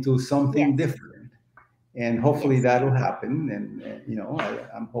evolve into something different. And hopefully that'll happen. And, you know,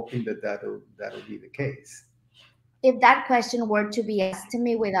 I'm hoping that'll be the case. If that question were to be asked to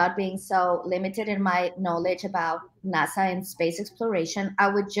me without being so limited in my knowledge about NASA and space exploration, I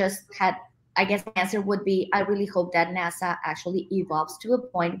would just I guess the answer would be, I really hope that NASA actually evolves to a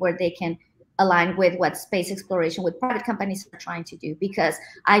point where they can align with what space exploration with private companies are trying to do, because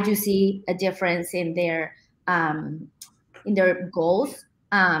I do see a difference in their goals.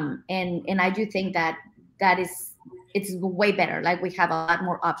 And I do think that it's way better. Like, we have a lot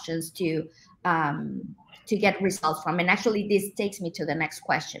more options to get results from. And actually, this takes me to the next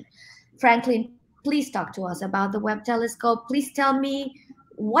question. Franklin, please talk to us about the Webb telescope. Please tell me,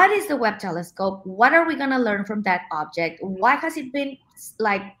 what is the Webb telescope? What are we going to learn from that object? Why has it been,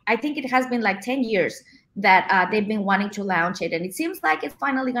 like, I think it has been like 10 years that they've been wanting to launch it. And it seems like it's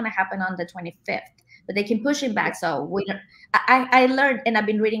finally going to happen on the 25th, but they can push it back. So I learned, and I've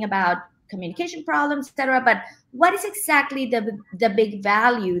been reading about communication problems, etc. But what is exactly the big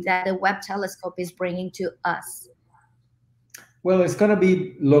value that the Webb telescope is bringing to us? Well, it's going to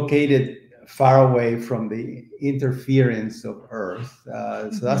be located far away from the interference of Earth.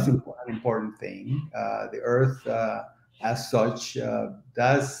 So that's Mhm. an important thing. The Earth, as such,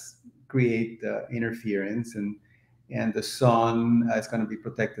 does create interference, and the sun is going to be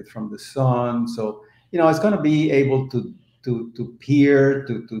protected from the sun. So it's going to be able to peer,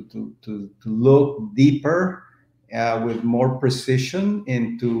 to look deeper with more precision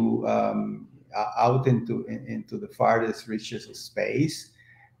out into the farthest reaches of space.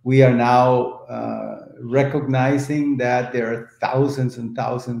 We are now recognizing that there are thousands and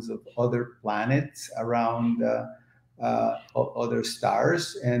thousands of other planets around other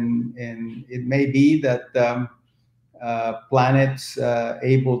stars, and it may be that planets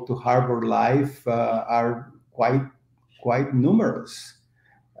able to harbor life are quite numerous,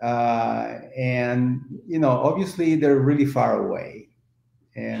 and obviously they're really far away,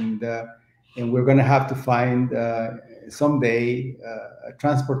 and we're going to have to find someday a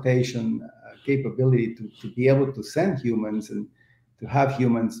transportation capability to be able to send humans and to have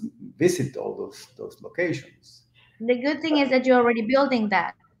humans visit all those locations. The good thing is that you're already building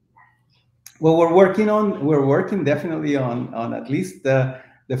that. Well, we're working definitely on at least the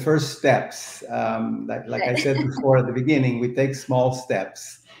first steps. Like I said before at the beginning, we take small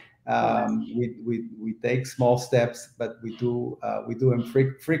steps. Yes. We take small steps, but we do them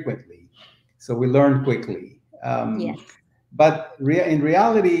frequently, so we learn quickly. Yes. But in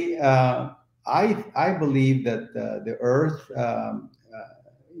reality, I believe that the Earth,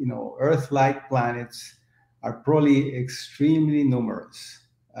 Earth-like planets are probably extremely numerous.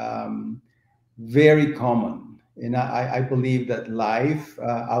 Very common. And I believe that life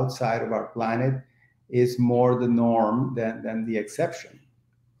outside of our planet is more the norm than the exception.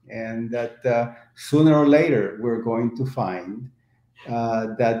 And that sooner or later, we're going to find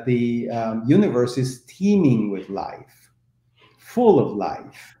that the universe is teeming with life, full of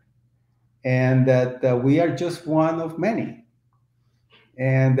life, and that we are just one of many,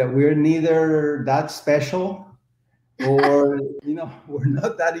 and that we're neither that special or, we're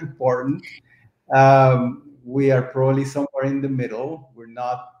not that important. We are probably somewhere in the middle. We're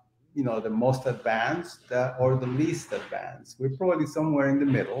not, the most advanced or the least advanced. We're probably somewhere in the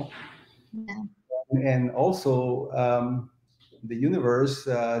middle. Yeah. And also, the universe,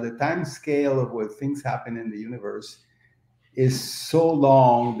 the time scale of what things happen in the universe is so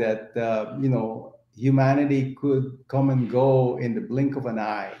long that, humanity could come and go in the blink of an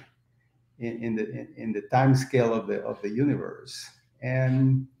eye in the time scale of the universe.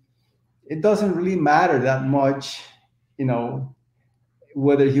 And it doesn't really matter that much, you know,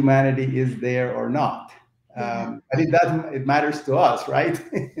 whether humanity is there or not. Yeah. But it doesn't. It matters to us, right?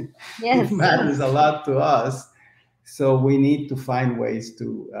 It Yes. matters a lot to us. So we need to find ways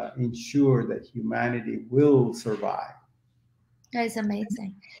to ensure that humanity will survive. That is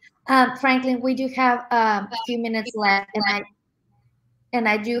amazing. Franklin, we do have a few minutes left, and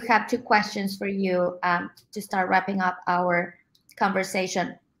I do have two questions for you to start wrapping up our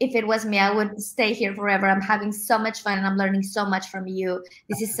conversation. If it was me, I would stay here forever. I'm having so much fun and I'm learning so much from you.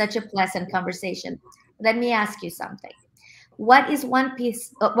 This is such a pleasant conversation. Let me ask you something. What is one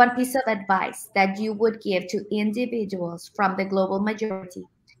piece of advice that you would give to individuals from the global majority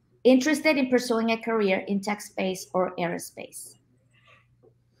interested in pursuing a career in tech space or aerospace?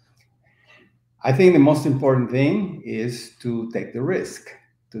 I think the most important thing is to take the risk,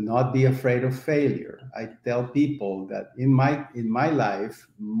 to not be afraid of failure. I tell people that in my life,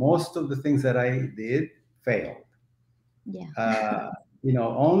 most of the things that I did failed. Yeah. Uh,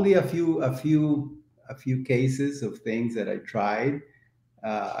 only a few cases of things that I tried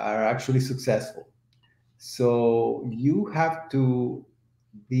are actually successful. So you have to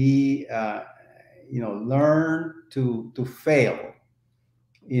be, learn to fail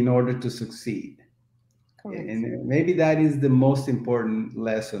in order to succeed. Correct. And maybe that is the most important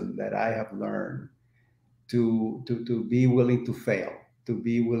lesson that I have learned, to be willing to fail, to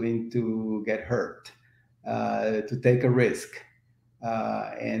be willing to get hurt, to take a risk,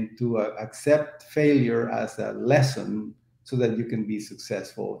 and to accept failure as a lesson so that you can be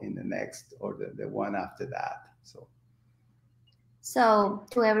successful in the next or the one after that. So,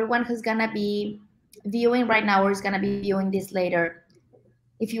 to everyone who's going to be viewing right now or is going to be viewing this later,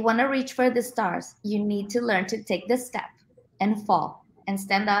 if you want to reach for the stars, you need to learn to take the step and fall and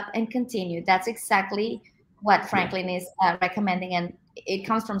stand up and continue. That's exactly what Yeah. Franklin is recommending. And it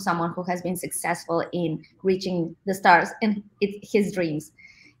comes from someone who has been successful in reaching the stars and his dreams.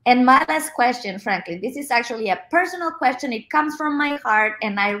 And my last question, Franklin, this is actually a personal question. It comes from my heart,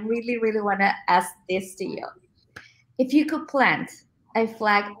 and I really, really want to ask this to you. If you could plant a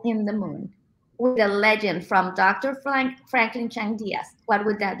flag in the moon, with a legend from Dr. Franklin Chang-Diaz, what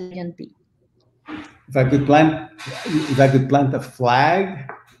would that legend be? If I could plant a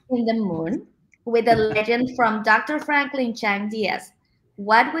flag in the moon with a legend from Dr. Franklin Chang-Diaz,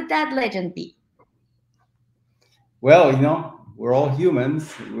 what would that legend be? Well, we're all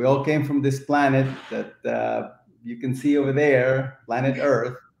humans. We all came from this planet that you can see over there, planet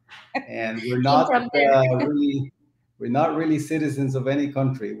Earth, and we're not really citizens of any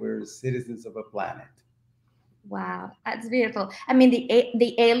country. We're citizens of a planet. Wow, that's beautiful. I mean,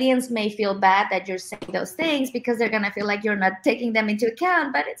 the aliens may feel bad that you're saying those things because they're gonna feel like you're not taking them into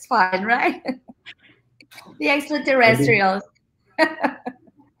account, but it's fine, right? The extraterrestrials.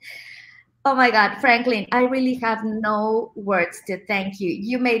 Oh my God, Franklin, I really have no words to thank you.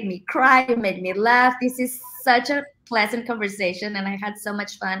 You made me cry, you made me laugh. This is such a pleasant conversation, and I had so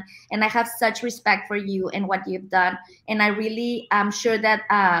much fun. And I have such respect for you and what you've done. And I really am sure that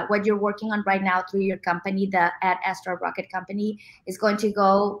what you're working on right now through your company, the Astro Rocket Company, is going to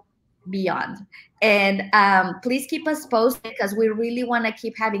go beyond. And please keep us posted, because we really want to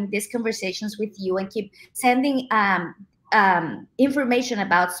keep having these conversations with you and keep sending information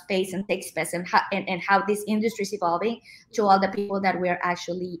about space and tech space and how this industry is evolving to all the people that we're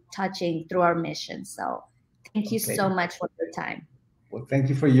actually touching through our mission. So thank you so much for your time. Well, thank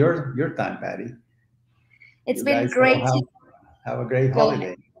you for your time, Patty. It's been great. Have a great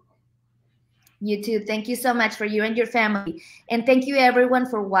holiday. You too. Thank you so much for you and your family. And thank you everyone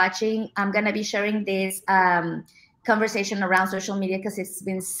for watching. I'm going to be sharing this conversation around social media because it's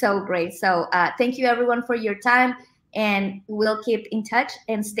been so great. So thank you everyone for your time. And we'll keep in touch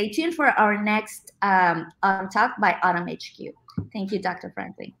and stay tuned for our next talk by AUTMHQ. Thank you, Dr.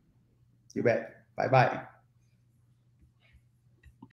 Franklin. You bet. Bye-bye.